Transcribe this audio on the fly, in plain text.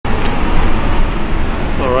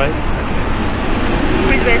Alright.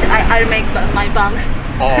 Please wait, I'll make my bang.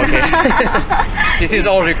 Oh, okay. This is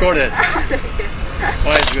all recorded. Oh,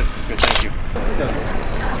 it's good. It's good. Thank you.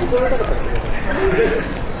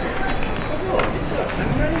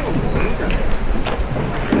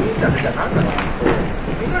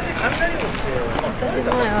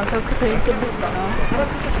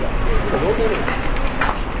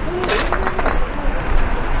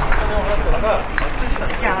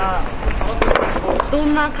 じゃあど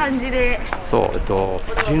んな感じで？そう、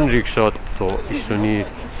ジンリクシャーと一緒に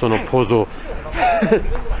そのポーズを作っ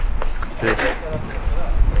て。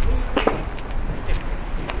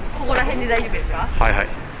ここら辺で大丈夫ですか？はいはい。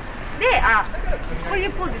で、こうい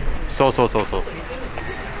うポーズです。そうそうそうそう。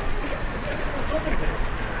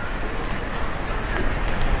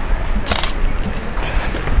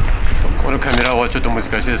このカメラはちょっと難しい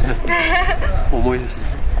ですね。重いですね。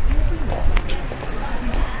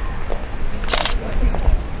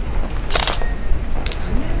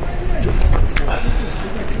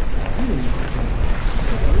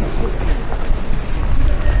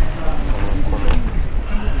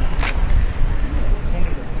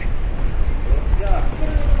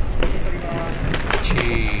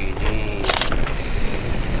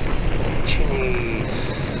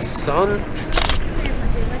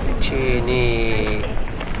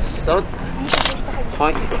は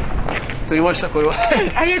い、撮りました。これは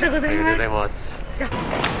ありがとうございます。ありがとうございます。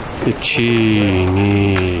1、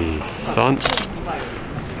2、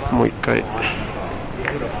3。もう一回。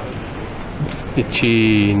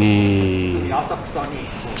1、2、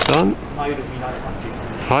3。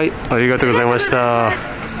はい、ありがとうございました。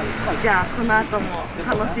じゃあこの後も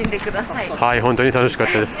楽しんでください。はい、本当に楽しかっ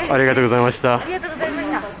たです。ありがとうございました。ありがとうございまし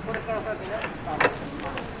た。じ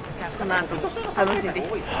ゃあこの後も楽しんで。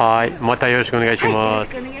はい、またよろしくお願いしま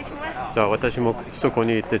す。よろしくお願いします。じゃあ私もそこ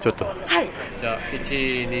に行ってちょっと。はい。じゃあ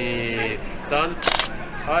1、2、3。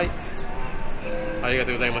はい。ありがと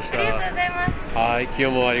うございました。ありがとうございます。はい、今日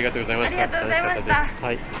もありがとうございました。ありがとうございました。楽しかったです。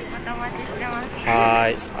はい。またお待ちしてます。は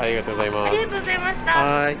い、ありがとうございます。ありがとうございました。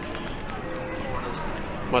はい。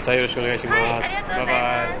またよろしくお願いします。はい、ありがとうございます。バイバ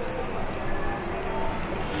イ。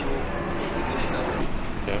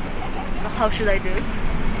How should I do?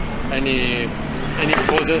 Any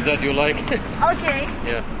poses that you like? Okay.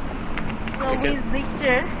 Yeah. So Okay. with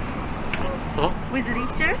lecture. Huh? With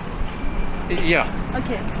lecture. Yeah.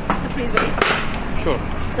 Okay. So please wait. Sure.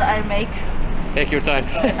 So I'll make. Take your time.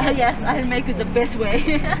 Yes, I'll make it the best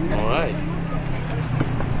way. All right.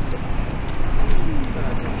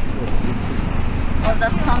 Oh,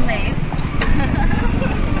 that's thumbnail.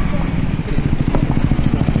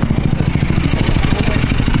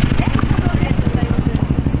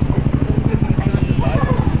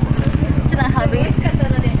 Can I have it?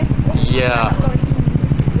 Yeah.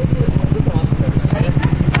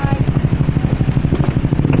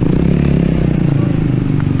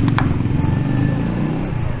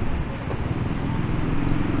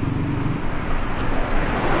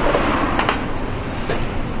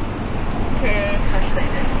 Okay,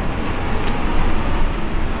 translated.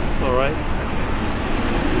 All right.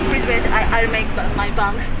 Please wait, I'll make my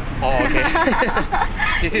bang. Oh, okay.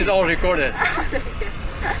 This is all recorded.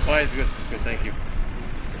 Oh, it's good. It's good. Thank you.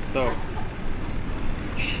 So.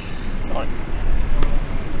 Sorry.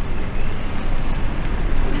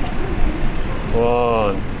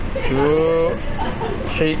 1, 2,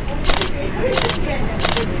 3.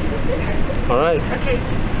 All right. Okay.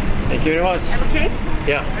 Thank you very much. Okay?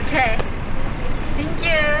 Yeah. Okay. Thank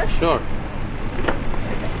you. Sure.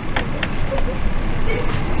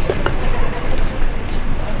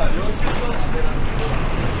 Hi.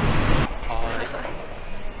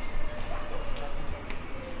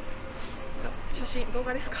 写真、動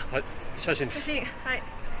画ですか？はい、写真です。写真、はい。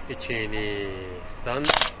1、2、3。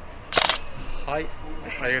はい、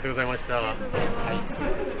ありがとうございました。ありがとうございます。は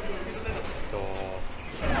い。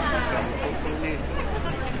本当に。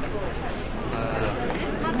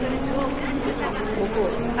こ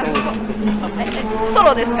こ。ソ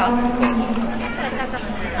ロですか？そうそうそう。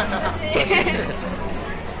写真。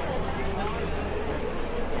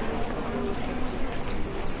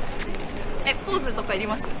ポーズとかいり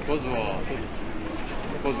ます？ポーズ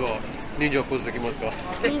は忍者ポーズできますか？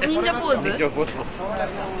忍者ポーズ？忍者ポーズ。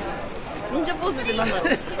忍者ポーズってなんだろう？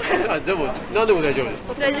あ、でも何でも大丈夫です。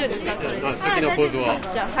大丈夫ですか？これ。好きなポーズは。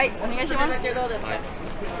じゃあはい、お願いします。はい。1、2、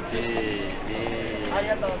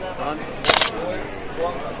3。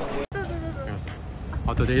すみません。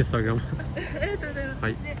後でインスタグラム。は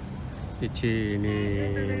い。1、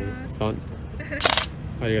2、3。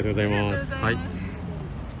ありがとうございます。はい。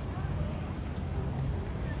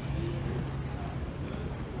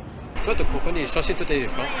ちょっとここに写真撮っていいで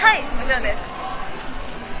すか？はい、もちろんです。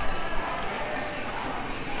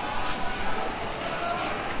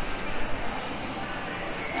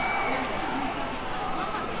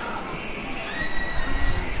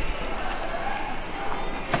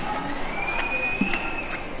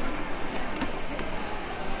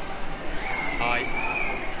はい。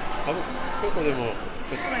ここでも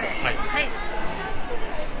ちょっと、はい。はい。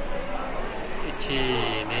1、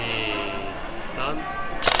2、3。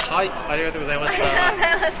はい、ありがとうございました。ありが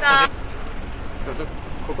とうございました。そう、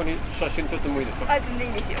ここに写真撮ってもいいですか？あ、全然い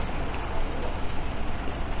いですよ。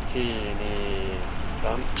1、2、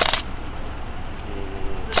3。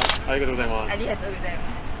ありがとうございます。ありがとうございま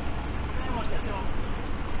す。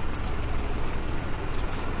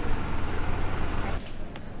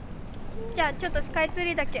じゃあちょっとスカイツ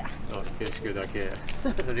リーだけ。あ、景色だけ。リ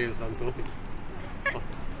ュウさんと。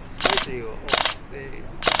スカイツリーを。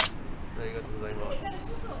ありがとうございま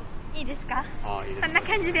す。いいですか？あ、いいです。こんな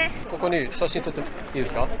感じで。ここに写真撮っていいで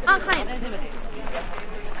すか？あ、はい、大丈夫です。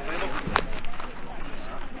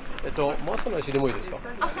マスクなしでもいいですか？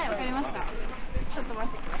あ、はい、わかりました。ちょっと待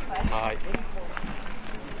ってください。はい。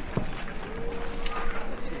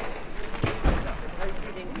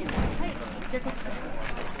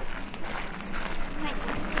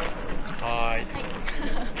はい。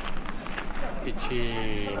1、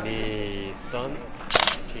2、3。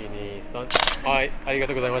はい、ありが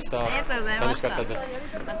とうございました。ありがとうございました。楽しかったです。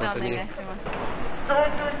またお願いします。操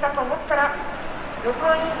縦したと思ったら、録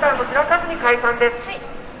音インターンを開かずに解散です。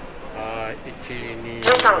はい、1、2、皆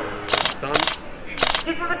さん、 3。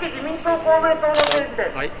引き続き自民党公明党の政治で、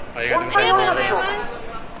はい、ありがとうございます。楽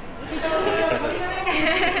しかったです。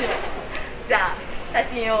じゃあ写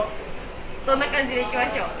真をどんな感じでいきま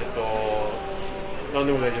しょう。何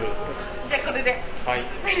でも大丈夫です。じゃあこれで。はい。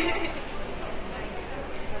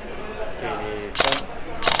1、2、3。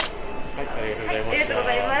はい、ありがとうございました。ありがとうご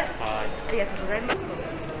ざいます。はい。ありがとうございます。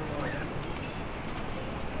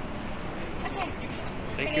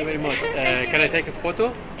Thank you very much. Can I take a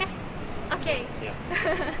photo? Okay. Yeah.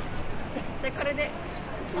 じゃあこれで。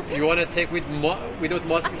You wanna take without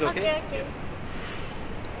mask is okay? Okay, okay.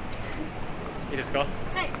 いいですか？は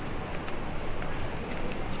い。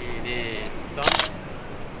1、2、3。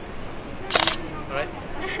Alright.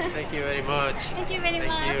 Thank you very much. Thank you very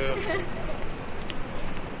much. Thank you.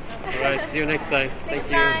 Alright, see you next time. Thank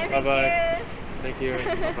you. Bye bye. Thank you.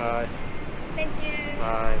 Bye bye. Thank you.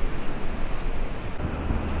 Bye.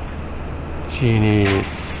 1、2、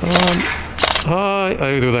3。はい、あ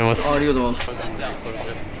りがとうございます。ありがとうございま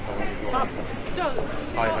す。じゃあ、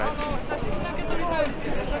はいはい。写真だけ撮りたいですけ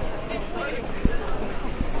ど、写真こ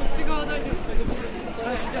っち側大丈夫です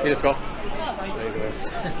か？いいですか？ありがとうございま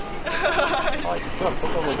す。はい、ではこ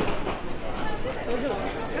こまで。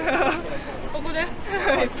ここで。は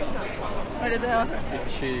い。ありがとうございます。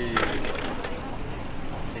1、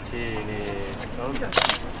2、3。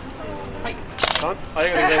はい。あり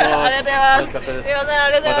がとうございます。ありがとうございます。楽しかったです。すみません、あ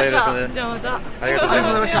りがとうございました。またよろしくね。じゃあまた。ありがとうございま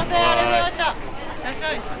す。すみません、ありがとうございました。いらっし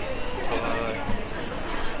ゃい。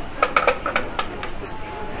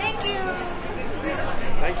Thank you.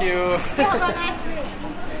 Thank you.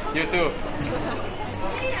 You too.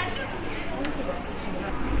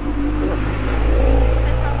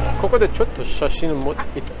 ここでちょっと写真もい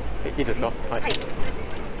いですか？はい。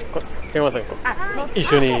すみません。一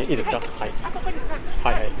緒にいいですか？はい。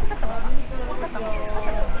はいはい。はい、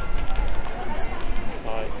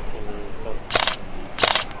1、2、3。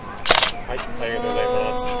はい、ありがとうございま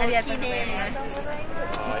す。ありがとうございます。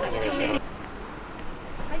はい、お願いします。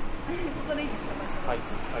はい、ここでいいですか？はい、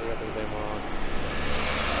ありがとうございます。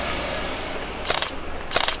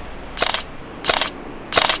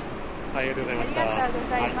ありがとうございました。ありがとうご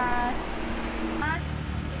ざいます。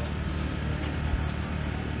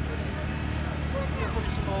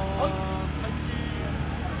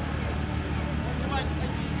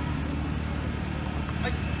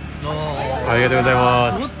ありがとうござい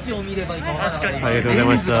ます。どっちを見ればいいかわからない。ありがとうござい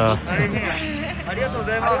ました。ありがとうご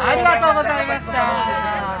ざいます。ありがとうございました。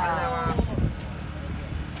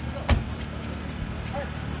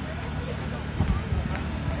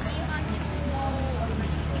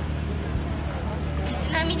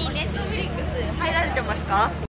ちなみにネットフリックス入られてますか？